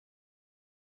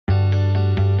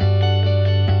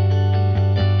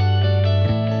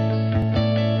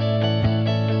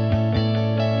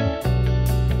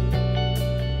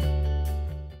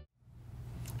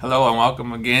Hello and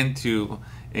welcome again to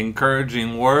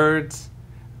Encouraging Words.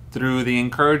 Through the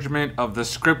encouragement of the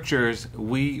scriptures,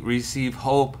 we receive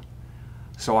hope.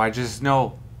 So I just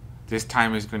know this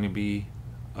time is going to be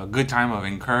a good time of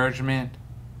encouragement,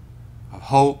 of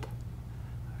hope,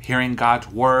 hearing God's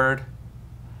word,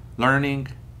 learning,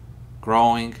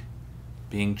 growing,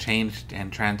 being changed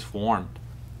and transformed.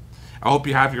 I hope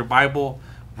you have your Bible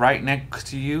right next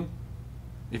to you.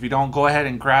 If you don't, go ahead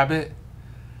and grab it.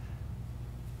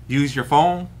 Use your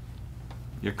phone,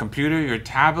 your computer, your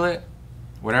tablet,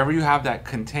 whatever you have that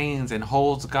contains and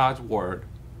holds God's word.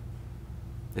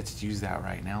 Let's use that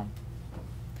right now.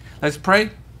 Let's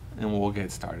pray and we'll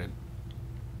get started.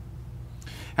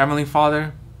 Heavenly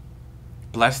Father,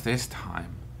 bless this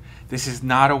time. This is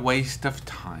not a waste of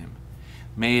time.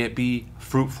 May it be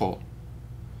fruitful,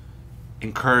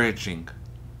 encouraging.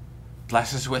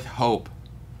 Bless us with hope.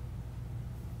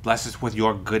 Bless us with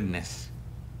your goodness.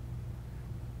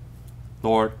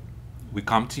 Lord, we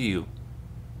come to you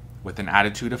with an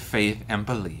attitude of faith and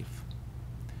belief,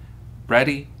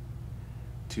 ready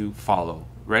to follow,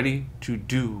 ready to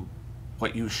do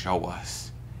what you show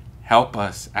us. Help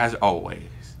us, as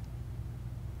always,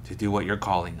 to do what you're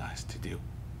calling us to do.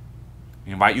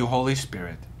 We invite you, Holy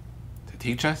Spirit, to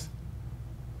teach us,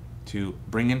 to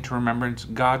bring into remembrance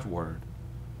God's word,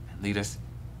 and lead us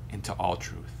into all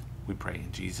truth. We pray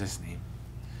in Jesus' name.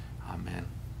 Amen.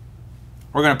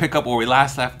 We're going to pick up where we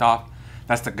last left off.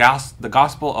 That's the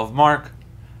Gospel of Mark,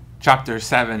 chapter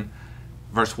 7,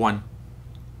 verse 1.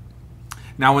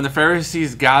 Now when the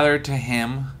Pharisees gathered to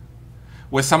him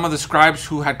with some of the scribes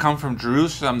who had come from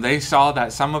Jerusalem, they saw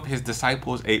that some of his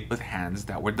disciples ate with hands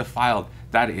that were defiled,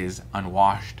 that is,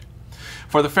 unwashed.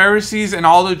 For the Pharisees and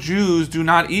all the Jews do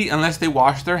not eat unless they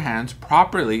wash their hands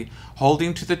properly,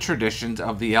 holding to the traditions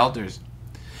of the elders.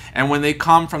 And when they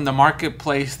come from the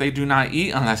marketplace, they do not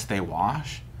eat unless they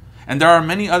wash. And there are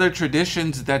many other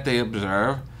traditions that they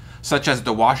observe, such as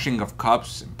the washing of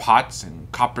cups and pots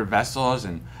and copper vessels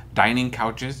and dining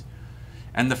couches.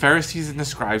 And the Pharisees and the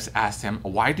scribes asked him,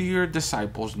 "Why do your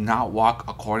disciples not walk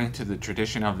according to the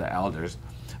tradition of the elders,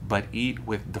 but eat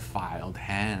with defiled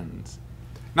hands?"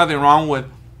 Nothing wrong with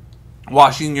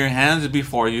washing your hands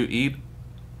before you eat.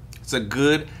 It's a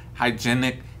good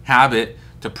hygienic habit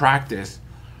to practice.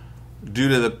 Due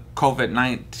to the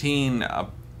COVID-19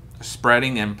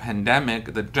 spreading and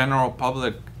pandemic, the general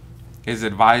public is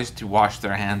advised to wash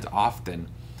their hands often.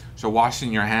 So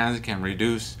washing your hands can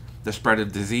reduce the spread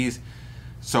of disease.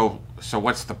 So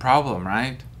what's the problem,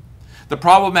 right? The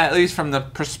problem, at least from the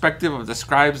perspective of the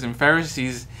scribes and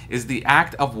Pharisees, is the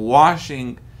act of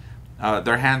washing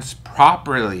their hands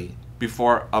properly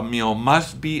before a meal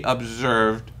must be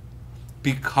observed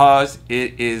because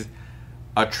it is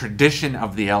a tradition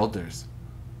of the elders.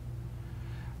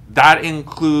 That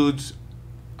includes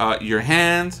your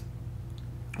hands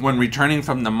when returning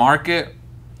from the market,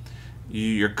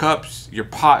 your cups, your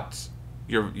pots,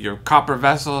 your copper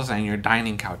vessels, and your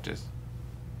dining couches.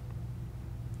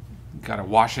 You gotta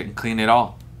wash it and clean it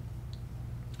all.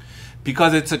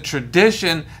 Because it's a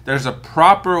tradition, there's a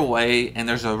proper way and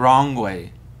there's a wrong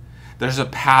way. There's a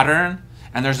pattern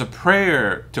and there's a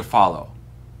prayer to follow.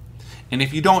 And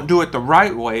if you don't do it the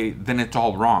right way, then it's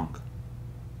all wrong.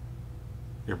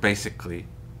 You're basically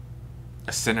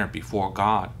a sinner before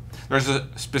God. There's a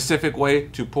specific way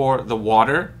to pour the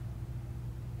water.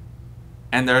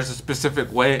 And there's a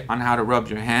specific way on how to rub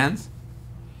your hands.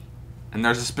 And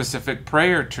there's a specific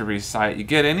prayer to recite. You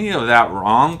get any of that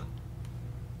wrong,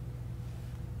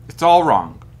 it's all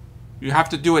wrong. You have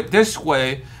to do it this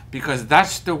way because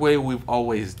that's the way we've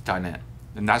always done it.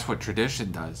 And that's what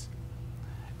tradition does.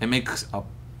 It makes a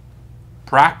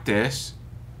practice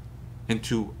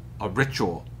into a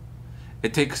ritual.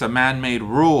 It takes a man-made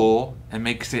rule and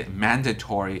makes it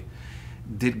mandatory.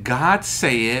 Did God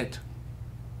say it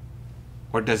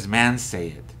or does man say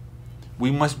it?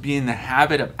 We must be in the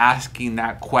habit of asking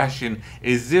that question.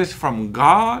 Is this from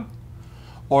God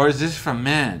or is this from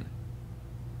man?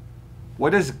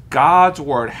 What does God's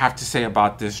word have to say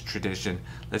about this tradition?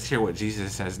 Let's hear what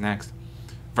Jesus says next.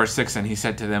 Verse 6, and he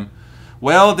said to them,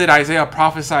 "Well did Isaiah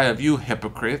prophesy of you,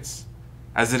 hypocrites,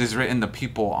 as it is written, the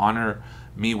people honor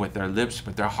me with their lips,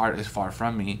 but their heart is far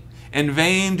from me. In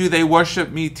vain do they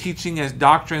worship me, teaching as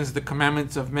doctrines the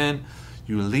commandments of men.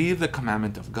 You leave the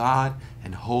commandment of God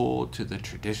and hold to the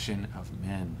tradition of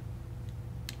men."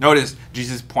 Notice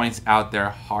Jesus points out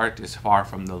their heart is far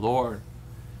from the Lord.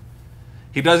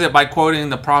 He does it by quoting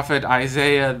the prophet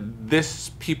Isaiah,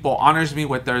 "This people honors me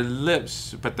with their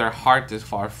lips, but their heart is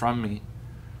far from me."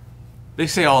 They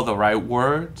say all the right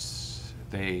words,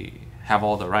 they have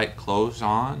all the right clothes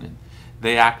on, and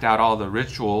they act out all the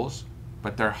rituals,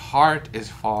 but their heart is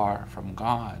far from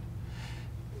God.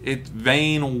 It's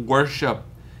vain worship.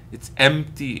 It's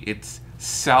empty. It's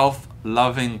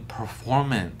self-loving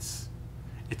performance.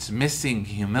 It's missing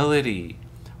humility,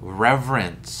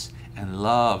 reverence, and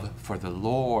love for the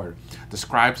Lord. The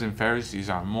scribes and Pharisees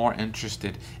are more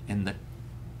interested in the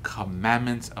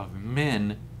commandments of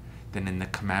men than in the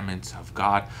commandments of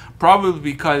God. Probably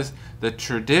because the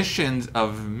traditions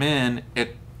of men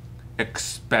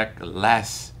expect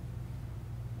less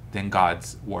than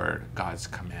God's word, God's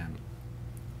command.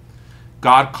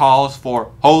 God calls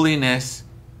for holiness.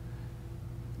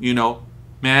 You know,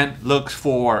 man looks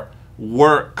for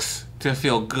works to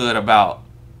feel good about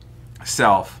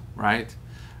self, right?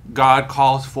 God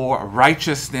calls for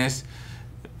righteousness.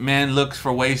 Man looks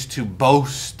for ways to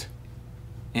boast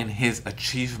in his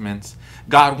achievements.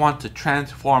 God wants to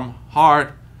transform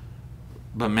heart,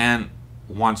 but man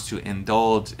wants to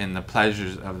indulge in the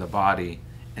pleasures of the body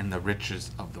and the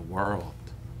riches of the world.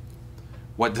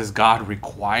 What does God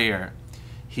require?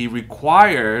 He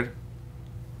required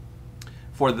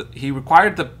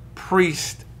the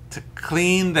priest to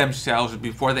clean themselves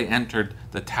before they entered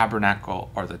the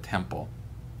tabernacle or the temple.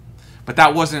 But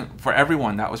that wasn't for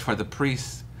everyone. That was for the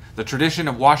priests. The tradition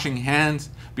of washing hands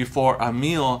before a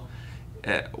meal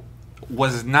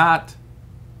was not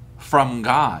from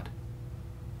God.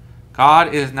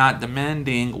 God is not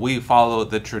demanding we follow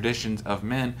the traditions of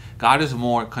men. God is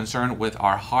more concerned with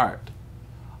our heart,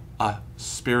 a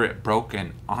spirit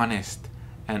broken, honest,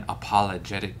 and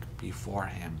apologetic before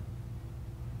him.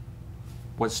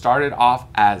 What started off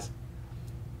as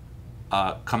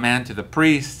a command to the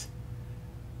priest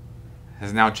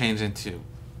has now changed into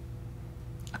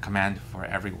a command for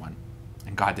everyone.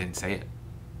 And God didn't say it.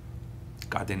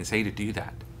 God didn't say to do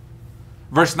that.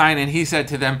 Verse 9, and he said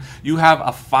to them, you have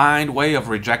a fine way of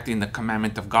rejecting the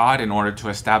commandment of God in order to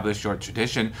establish your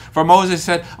tradition. For Moses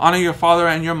said, honor your father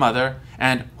and your mother,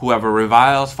 and whoever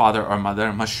reviles father or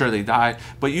mother must surely die.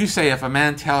 But you say, if a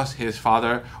man tells his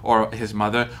father or his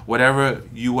mother, whatever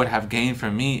you would have gained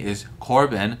from me is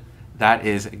Corban, that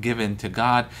is given to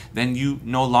God, then you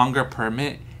no longer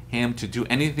permit him to do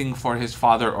anything for his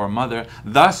father or mother,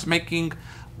 thus making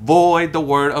void the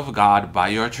word of God by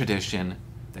your tradition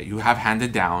that you have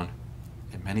handed down,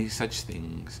 and many such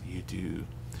things you do.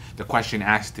 The question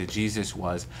asked to Jesus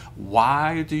was,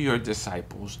 why do your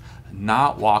disciples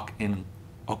not walk in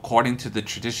according to the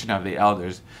tradition of the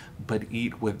elders, but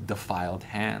eat with defiled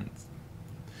hands?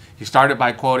 He started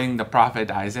by quoting the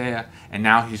prophet Isaiah, and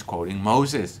now he's quoting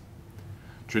Moses.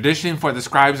 Tradition for the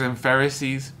scribes and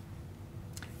Pharisees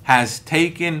has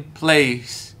taken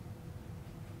place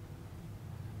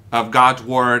of God's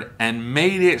word and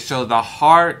made it so their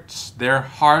hearts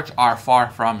are far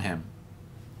from him.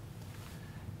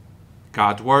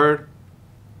 God's word,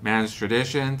 man's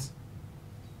traditions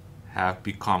have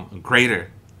become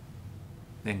greater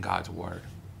than God's word.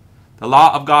 The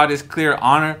law of God is clear.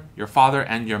 Honor your father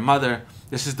and your mother.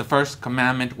 This is the first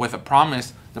commandment with a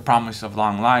promise, the promise of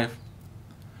long life.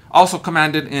 Also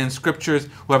commanded in scriptures,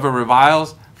 whoever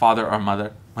reviles father or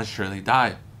mother must surely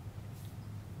die.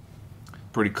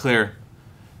 Pretty clear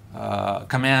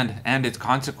command and its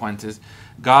consequences.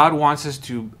 God wants us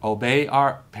to obey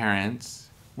our parents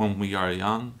when we are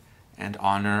young and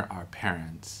honor our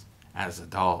parents as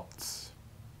adults.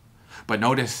 But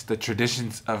notice the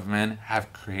traditions of men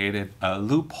have created a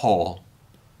loophole.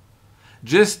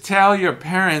 Just tell your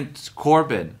parents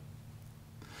Corban,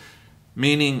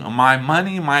 meaning my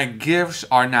money, my gifts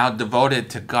are now devoted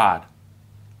to God.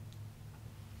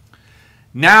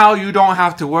 Now you don't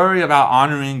have to worry about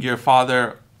honoring your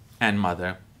father and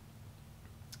mother.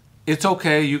 It's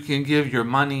okay, you can give your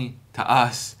money to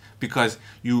us because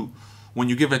when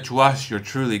you give it to us, you're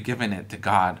truly giving it to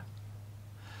God.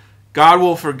 God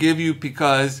will forgive you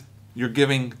because you're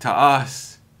giving to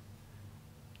us.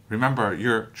 Remember,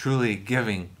 you're truly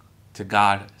giving to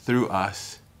God through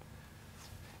us.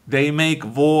 They make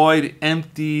void,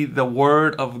 empty the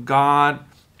word of God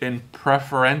in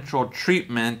preferential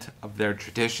treatment of their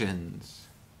traditions.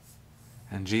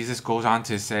 And Jesus goes on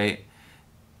to say,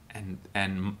 and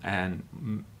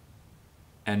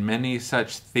many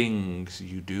such things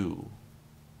you do.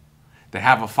 They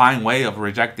have a fine way of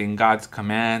rejecting God's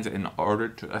commands in order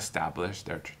to establish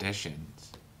their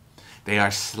traditions. They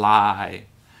are sly,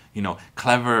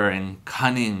 clever and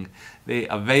cunning. They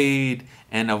evade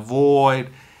and avoid.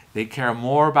 They care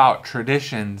more about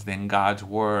traditions than God's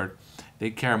word. They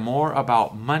care more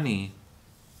about money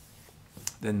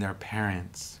than their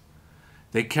parents.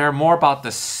 They care more about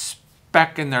the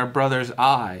speck in their brother's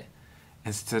eye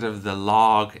instead of the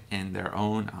log in their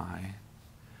own eye.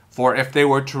 For if they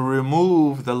were to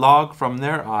remove the log from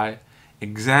their eye,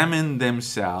 examine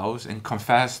themselves and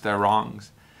confess their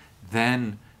wrongs,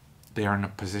 then they are in a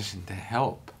position to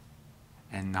help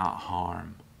and not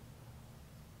harm.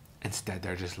 Instead,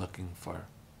 they're just looking for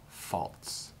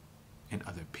faults in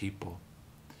other people.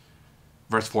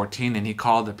 Verse 14, and he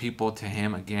called the people to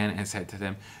him again and said to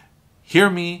them, hear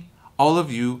me, all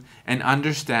of you, and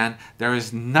understand there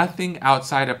is nothing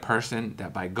outside a person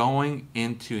that by going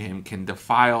into him can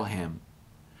defile him.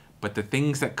 But the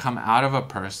things that come out of a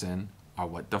person are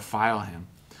what defile him.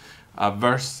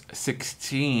 Verse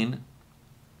 16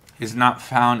 is not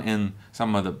found in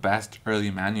some of the best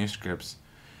early manuscripts.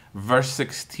 Verse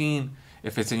 16,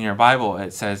 if it's in your Bible,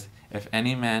 it says, if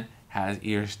any man has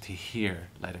ears to hear,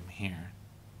 let him hear.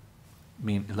 I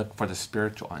mean, look for the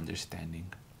spiritual understanding.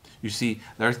 You see,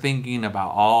 they're thinking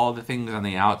about all the things on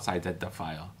the outside that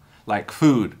defile. Like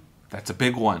food, that's a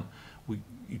big one.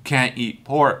 You can't eat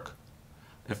pork.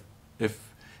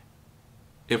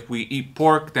 If we eat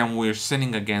pork, then we're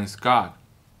sinning against God.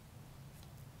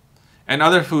 And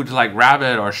other foods like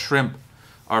rabbit or shrimp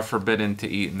are forbidden to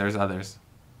eat, and there's others.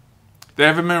 They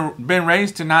have been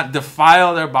raised to not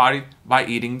defile their body by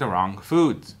eating the wrong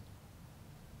foods.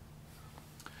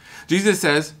 Jesus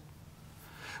says,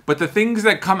 but the things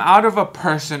that come out of a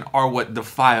person are what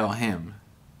defile him.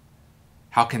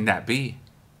 How can that be?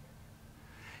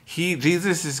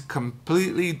 Jesus is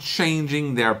completely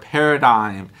changing their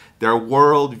paradigm, their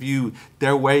worldview,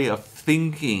 their way of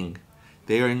thinking.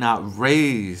 They are not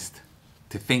raised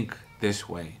to think this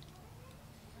way.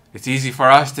 It's easy for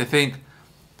us to think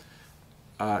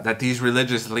that these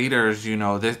religious leaders,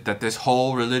 that this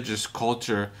whole religious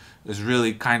culture is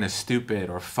really kind of stupid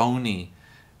or phony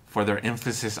for their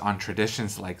emphasis on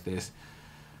traditions like this.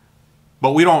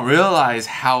 But we don't realize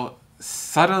how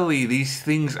subtly these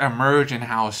things emerge and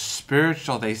how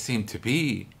spiritual they seem to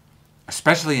be,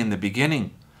 especially in the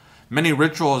beginning. Many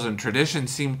rituals and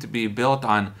traditions seem to be built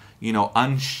on,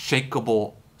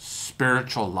 unshakable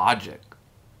spiritual logic.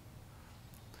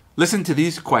 Listen to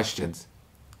these questions.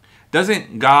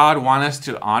 Doesn't God want us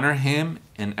to honor him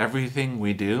in everything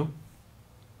we do?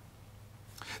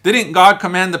 Didn't God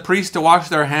command the priests to wash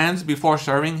their hands before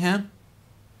serving him?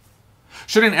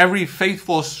 Shouldn't every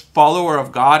faithful follower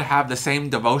of God have the same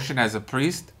devotion as a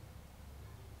priest?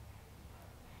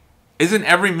 Isn't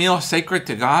every meal sacred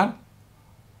to God?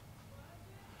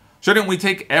 Shouldn't we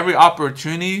take every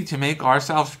opportunity to make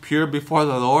ourselves pure before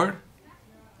the Lord?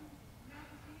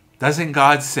 Doesn't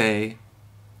God say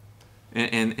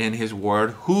in his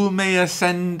word, who may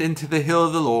ascend into the hill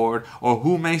of the Lord, or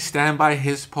who may stand by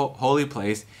his holy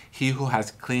place? He who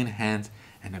has clean hands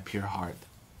and a pure heart.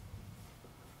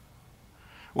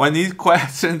 When these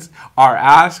questions are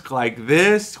asked like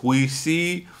this, we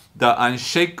see the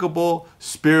unshakable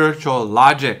spiritual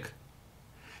logic.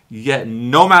 Yet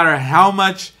no matter how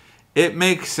much it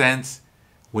makes sense,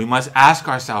 we must ask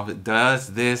ourselves,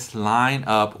 does this line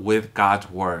up with God's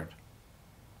word?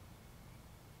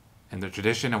 And the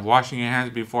tradition of washing your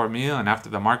hands before a meal and after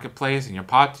the marketplace, and your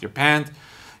pots, your pans,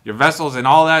 your vessels, and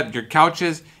all that, your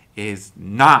couches, is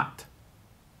not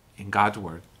in God's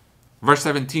word. Verse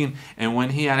 17, and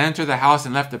when he had entered the house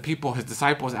and left the people, his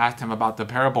disciples asked him about the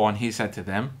parable, and he said to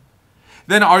them,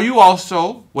 then are you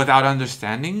also without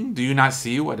understanding? Do you not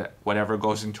see whatever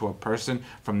goes into a person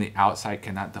from the outside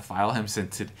cannot defile him,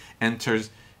 since it enters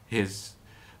his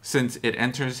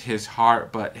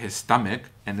heart, but his stomach,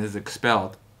 and is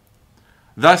expelled?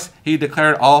 Thus he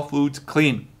declared all foods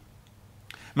clean.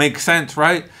 Makes sense,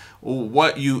 right?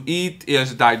 What you eat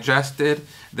is digested,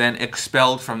 then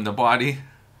expelled from the body.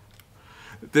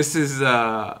 This is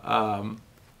not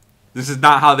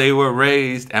how they were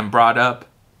raised and brought up.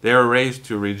 They were raised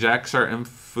to reject certain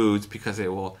foods because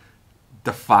it will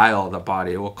defile the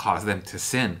body. It will cause them to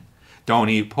sin. Don't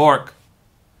eat pork.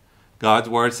 God's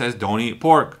word says don't eat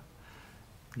pork.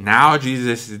 Now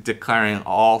Jesus is declaring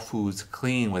all foods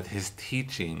clean with his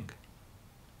teaching,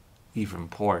 even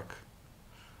pork.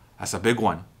 That's a big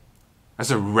one. That's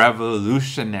a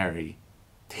revolutionary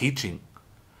teaching.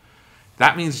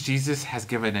 That means Jesus has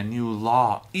given a new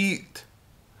law. Eat.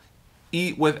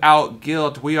 Eat without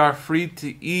guilt. We are free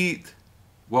to eat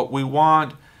what we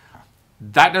want.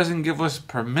 That doesn't give us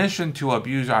permission to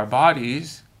abuse our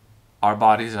bodies. Our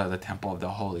bodies are the temple of the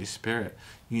Holy Spirit.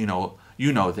 You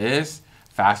know this.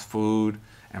 Fast food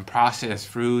and processed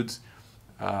foods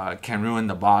can ruin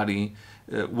the body.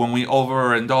 When we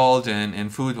overindulge in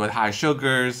food with high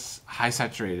sugars, high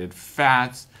saturated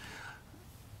fats,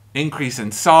 increase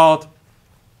in salt,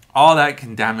 all that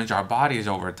can damage our bodies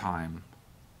over time.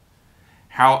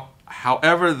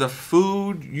 However, the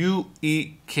food you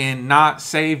eat cannot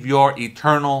save your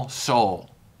eternal soul.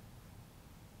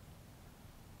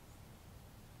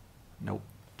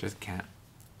 Just can't.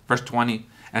 Verse 20,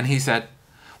 and he said,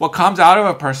 what comes out of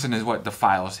a person is what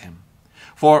defiles him.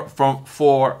 For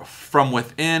from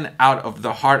within, out of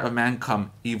the heart of man come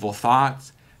evil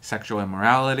thoughts, sexual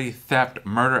immorality, theft,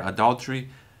 murder, adultery,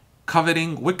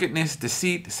 coveting, wickedness,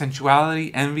 deceit,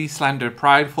 sensuality, envy, slander,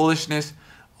 pride, foolishness.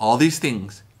 All these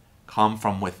things come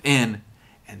from within,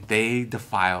 and they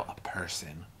defile a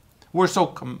person. We're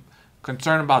so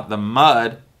concerned about the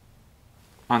mud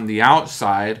on the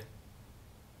outside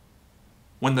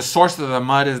when the source of the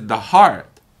mud is the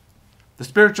heart. The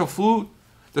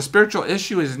spiritual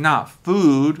issue is not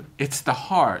food, it's the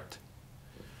heart.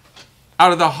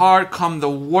 Out of the heart come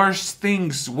the worst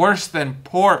things, worse than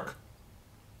pork.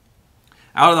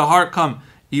 Out of the heart come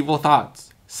evil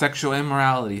thoughts, sexual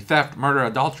immorality, theft, murder,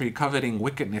 adultery, coveting,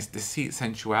 wickedness, deceit,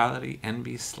 sensuality,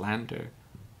 envy, slander,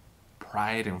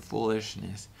 pride, and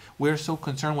foolishness. We're so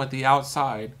concerned with the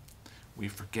outside, we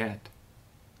forget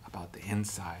about the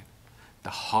inside. The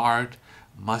heart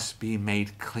must be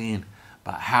made clean.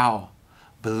 But how?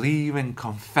 Believe and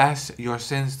confess your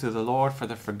sins to the Lord for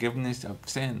the forgiveness of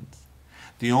sins.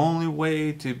 The only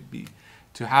way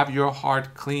to have your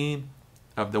heart clean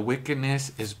of the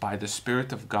wickedness is by the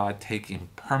Spirit of God taking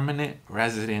permanent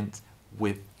residence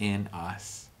within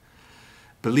us.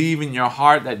 Believe in your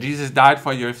heart that Jesus died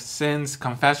for your sins.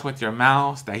 Confess with your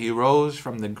mouth that he rose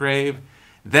from the grave.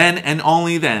 Then and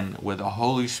only then will the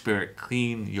Holy Spirit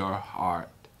clean your heart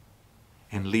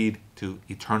and lead to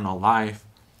eternal life.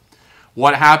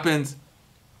 What happens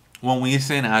when we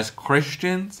sin as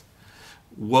Christians?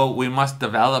 Well, we must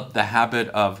develop the habit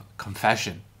of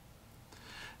confession.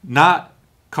 Not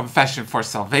confession for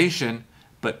salvation,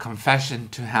 but confession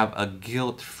to have a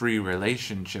guilt-free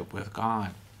relationship with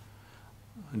God.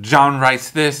 John writes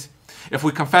this, if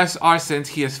we confess our sins,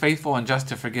 he is faithful and just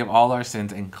to forgive all our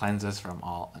sins and cleanse us from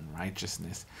all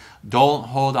unrighteousness. Don't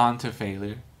hold on to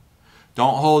failure.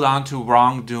 Don't hold on to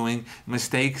wrongdoing,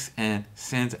 mistakes, and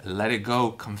sins. Let it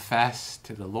go. Confess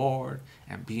to the Lord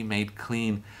and be made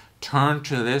clean. Turn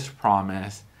to this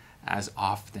promise as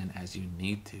often as you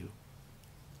need to.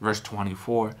 Verse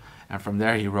 24, and from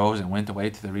there he rose and went away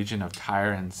to the region of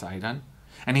Tyre and Sidon.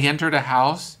 And he entered a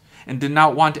house and did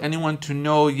not want anyone to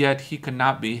know, yet he could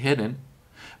not be hidden.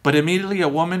 But immediately a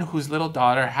woman whose little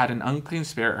daughter had an unclean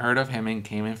spirit heard of him and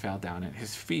came and fell down at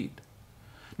his feet.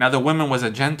 Now the woman was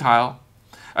a Gentile,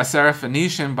 a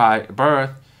Syrophoenician by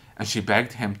birth, and she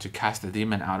begged him to cast the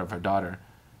demon out of her daughter.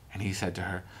 And he said to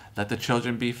her, let the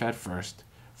children be fed first,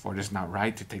 for it is not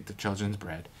right to take the children's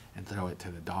bread and throw it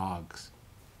to the dogs.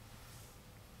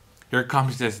 Here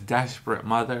comes this desperate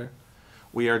mother.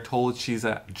 We are told she's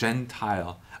a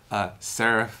Gentile, a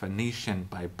Syrophoenician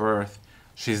by birth.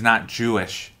 She's not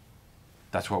Jewish.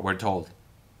 That's what we're told.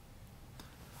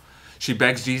 She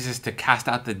begs Jesus to cast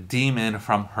out the demon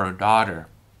from her daughter.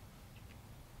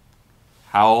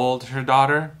 How old is her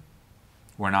daughter?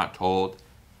 We're not told.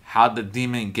 How did the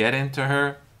demon get into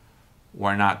her?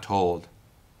 We're not told.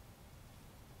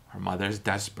 Her mother's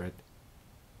desperate.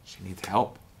 She needs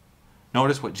help.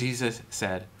 Notice what Jesus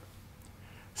said.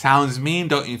 Sounds mean,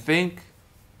 don't you think?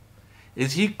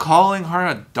 Is he calling her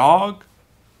a dog?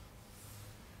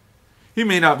 He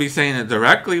may not be saying it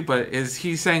directly, but is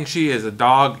he saying she is a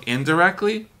dog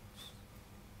indirectly?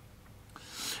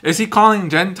 Is he calling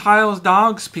Gentiles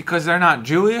dogs because they're not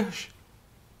Jewish?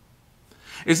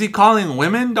 Is he calling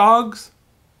women dogs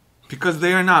because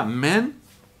they are not men?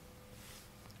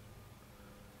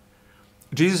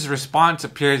 Jesus' response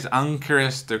appears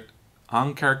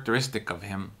uncharacteristic of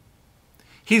him.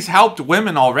 He's helped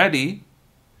women already.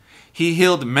 He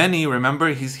healed many, remember,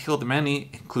 he's healed many,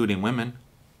 including women.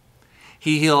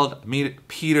 He healed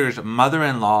Peter's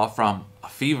mother-in-law from a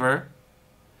fever.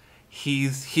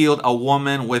 He's healed a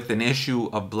woman with an issue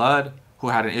of blood, who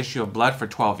had an issue of blood for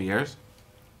 12 years.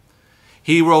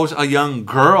 He rose a young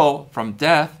girl from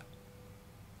death.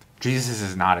 Jesus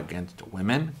is not against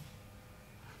women.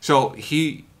 So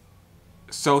he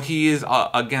is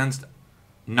against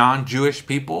non-Jewish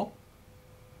people.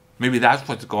 Maybe that's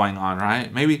what's going on,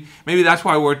 right? Maybe that's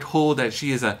why we're told that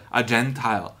she is a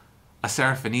Gentile, a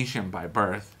Syrophoenician by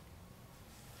birth.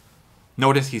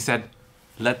 Notice he said,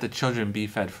 let the children be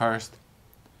fed first.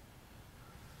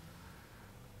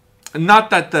 Not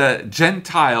that the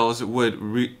Gentiles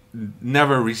would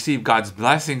never receive God's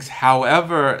blessings.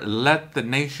 However, let the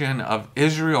nation of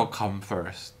Israel come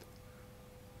first.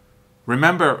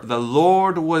 Remember, the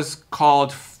Lord was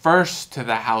called first to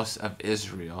the house of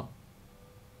Israel.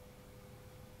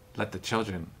 Let the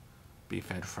children be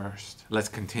fed first. Let's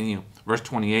continue. Verse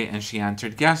 28, and she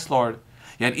answered, yes, Lord.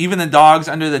 Yet even the dogs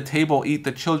under the table eat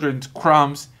the children's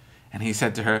crumbs. And he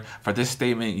said to her, "For this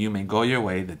statement you may go your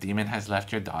way. The demon has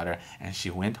left your daughter." And she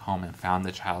went home and found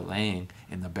the child laying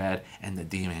in the bed and the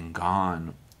demon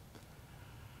gone.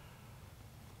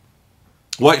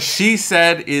 What she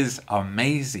said is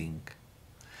amazing.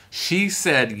 She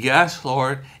said, "Yes,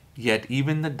 Lord, yet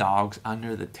even the dogs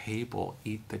under the table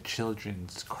eat the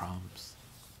children's crumbs."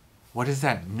 What does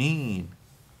that mean?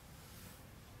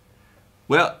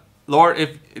 Well, Lord,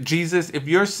 if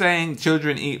you're saying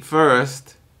children eat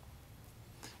first,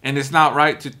 and it's not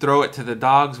right to throw it to the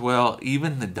dogs, well,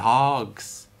 even the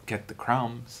dogs get the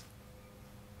crumbs.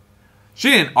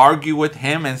 She didn't argue with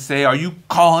him and say, "Are you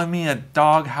calling me a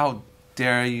dog? How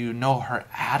dare you?" No, her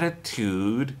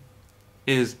attitude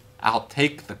is, "I'll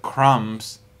take the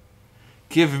crumbs.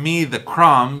 Give me the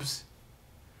crumbs."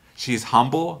 She's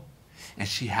humble and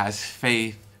she has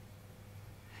faith.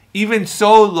 Even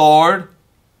so, Lord,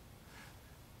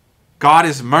 God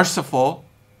is merciful.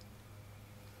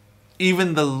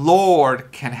 Even the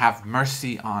Lord can have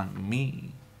mercy on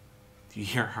me. Do you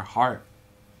hear her heart?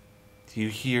 Do you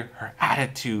hear her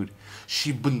attitude?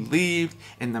 She believed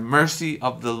in the mercy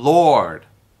of the Lord.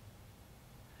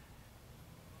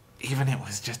 Even it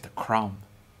was just a crumb.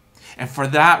 And for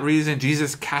that reason,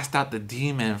 Jesus cast out the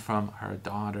demon from her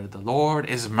daughter. The Lord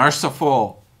is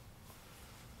merciful.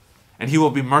 And he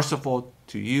will be merciful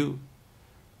to you.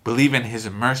 Believe in his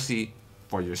mercy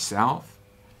for yourself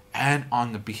and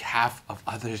on the behalf of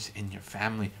others in your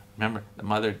family. Remember, the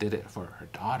mother did it for her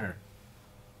daughter.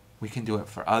 We can do it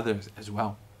for others as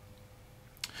well.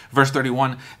 Verse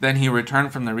 31, then he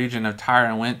returned from the region of Tyre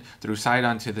and went through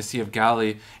Sidon to the Sea of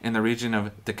Galilee in the region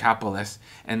of Decapolis.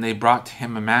 And they brought to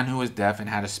him a man who was deaf and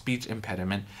had a speech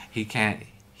impediment. He can't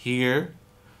hear,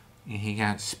 and he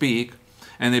can't speak.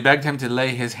 And they begged him to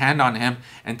lay his hand on him,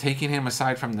 and taking him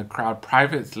aside from the crowd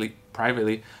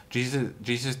privately,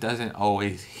 Jesus doesn't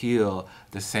always heal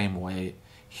the same way.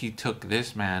 He took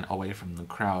this man away from the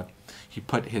crowd. He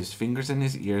put his fingers in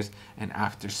his ears, and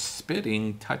after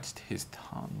spitting, touched his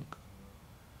tongue.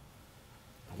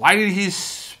 Why did he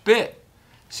spit?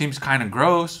 Seems kind of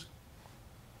gross.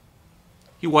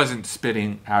 He wasn't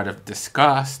spitting out of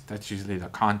disgust. That's usually the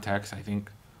context. I think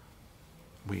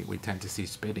we tend to see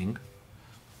spitting.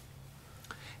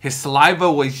 His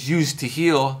saliva was used to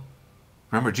heal.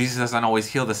 Remember, Jesus doesn't always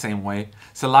heal the same way.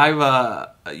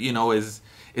 Saliva,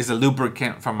 is a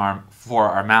lubricant for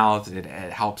our mouths. It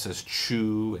helps us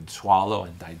chew and swallow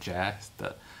and digest.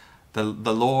 The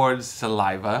Lord's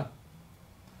saliva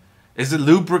is a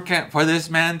lubricant for this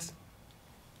man's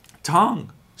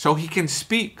tongue, so he can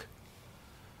speak.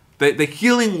 The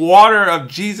healing water of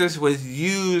Jesus was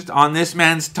used on this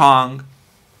man's tongue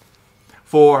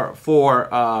for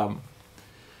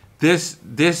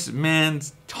this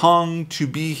man's tongue to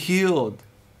be healed.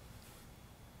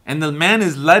 And the man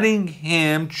is letting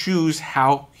him choose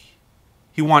how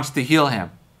he wants to heal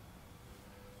him.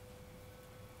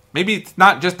 Maybe it's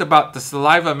not just about the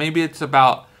saliva. Maybe it's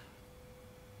about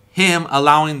him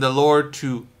allowing the Lord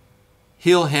to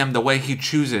heal him the way he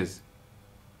chooses.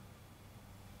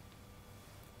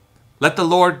 Let the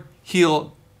Lord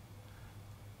heal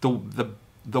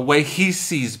the way he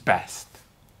sees best.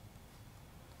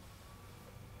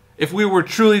 If we were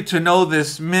truly to know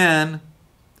this man,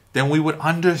 then we would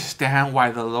understand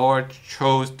why the Lord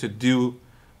chose to do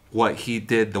what he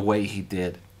did the way he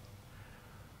did.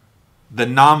 The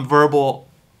nonverbal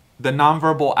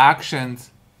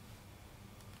actions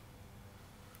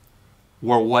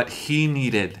were what he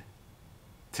needed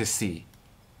to see,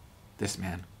 this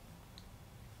man.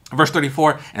 Verse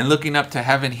 34, and looking up to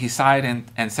heaven, he sighed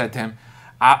and said to him,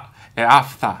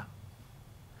 Eaphtha,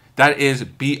 that is,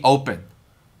 be open.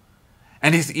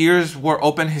 And his ears were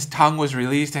open, his tongue was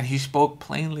released, and he spoke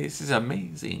plainly. This is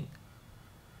amazing.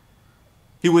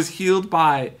 He was healed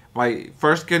by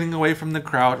first getting away from the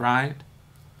crowd, right?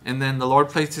 And then the Lord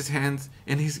placed his hands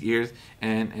in his ears,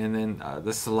 and then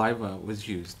the saliva was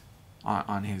used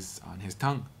on his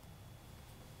tongue.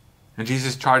 And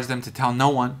Jesus charged them to tell no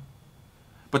one.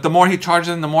 But the more he charged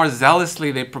them, the more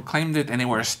zealously they proclaimed it, and they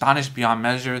were astonished beyond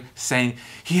measure, saying,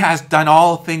 he has done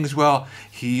all things well.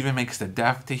 He even makes the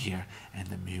deaf to hear and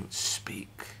the mute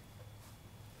speak.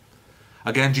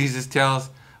 Again, Jesus tells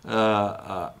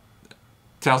them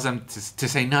to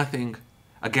say nothing.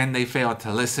 Again, they fail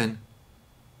to listen.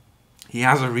 He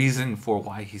has a reason for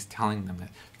why he's telling them that,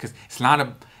 because it's not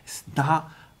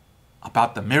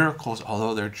about the miracles,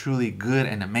 although they're truly good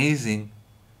and amazing.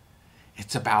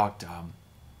 It's about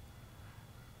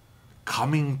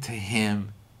coming to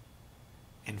him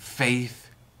in faith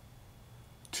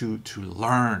to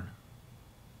learn,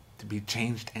 to be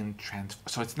changed and transformed.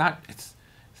 So it's not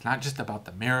just about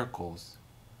the miracles.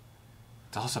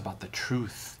 It's also about the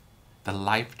truth, the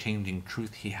life-changing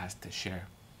truth he has to share.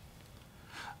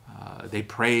 They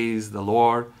praise the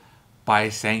Lord by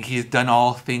saying he's done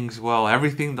all things well.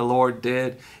 Everything the Lord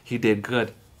did, he did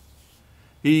good.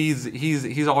 He's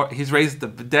raised the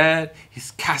dead.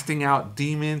 He's casting out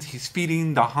demons. He's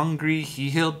feeding the hungry.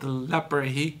 He healed the leper.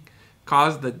 He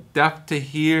caused the deaf to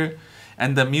hear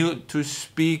and the mute to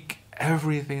speak.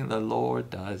 Everything the Lord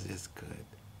does is good.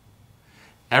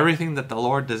 Everything that the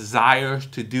Lord desires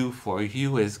to do for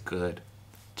you is good.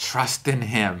 Trust in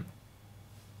him.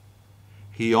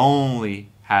 He only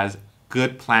has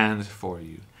good plans for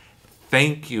you.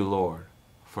 Thank you, Lord,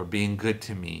 for being good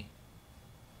to me,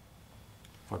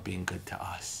 for being good to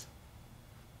us.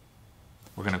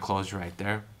 We're going to close right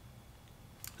there.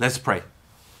 Let's pray.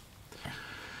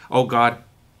 Oh God,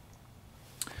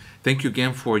 thank you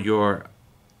again for your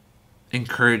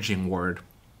encouraging word.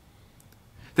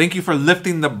 Thank you for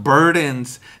lifting the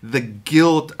burdens, the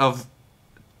guilt of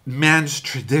man's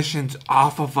traditions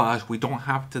off of us. We don't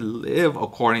have to live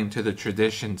according to the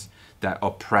traditions that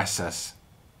oppress us.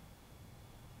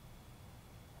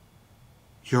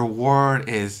 Your word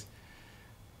is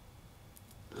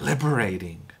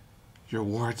liberating. Your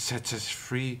word sets us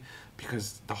free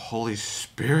because the Holy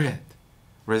Spirit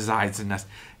resides in us.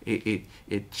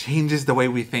 It changes the way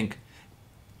we think.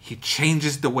 He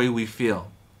changes the way we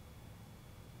feel,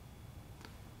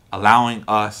 allowing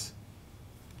us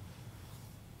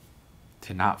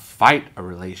to not fight a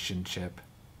relationship,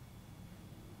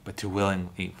 but to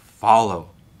willingly follow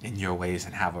in your ways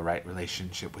and have a right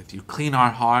relationship with you. Clean our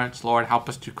hearts, Lord. Help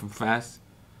us to confess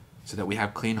so that we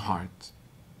have clean hearts.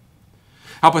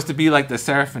 Help us to be like the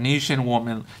Syrophoenician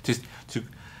woman, to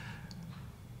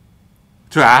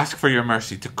ask for your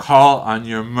mercy, to call on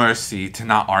your mercy, to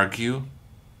not argue,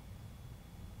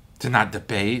 to not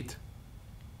debate,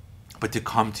 but to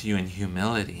come to you in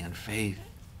humility and faith.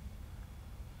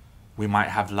 We might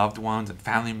have loved ones and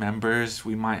family members.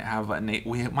 We might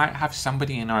have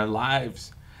somebody in our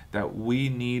lives that we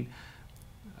need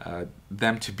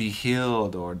them to be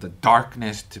healed or the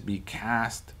darkness to be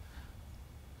cast.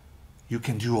 You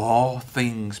can do all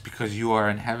things because you are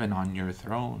in heaven on your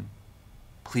throne.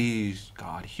 Please,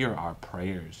 God, hear our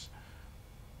prayers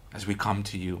as we come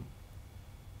to you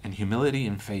in humility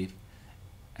and faith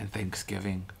and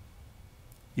thanksgiving.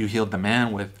 You healed the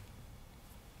man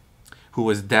who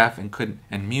was deaf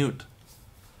and mute.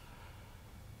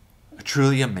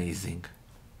 Truly amazing.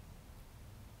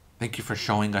 Thank you for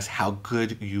showing us how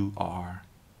good you are.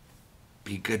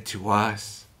 Be good to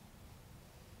us.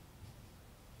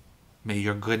 May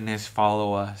your goodness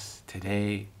follow us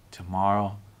today,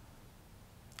 tomorrow,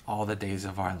 all the days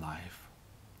of our life.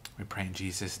 We pray in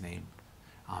Jesus' name.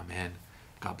 Amen.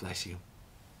 God bless you.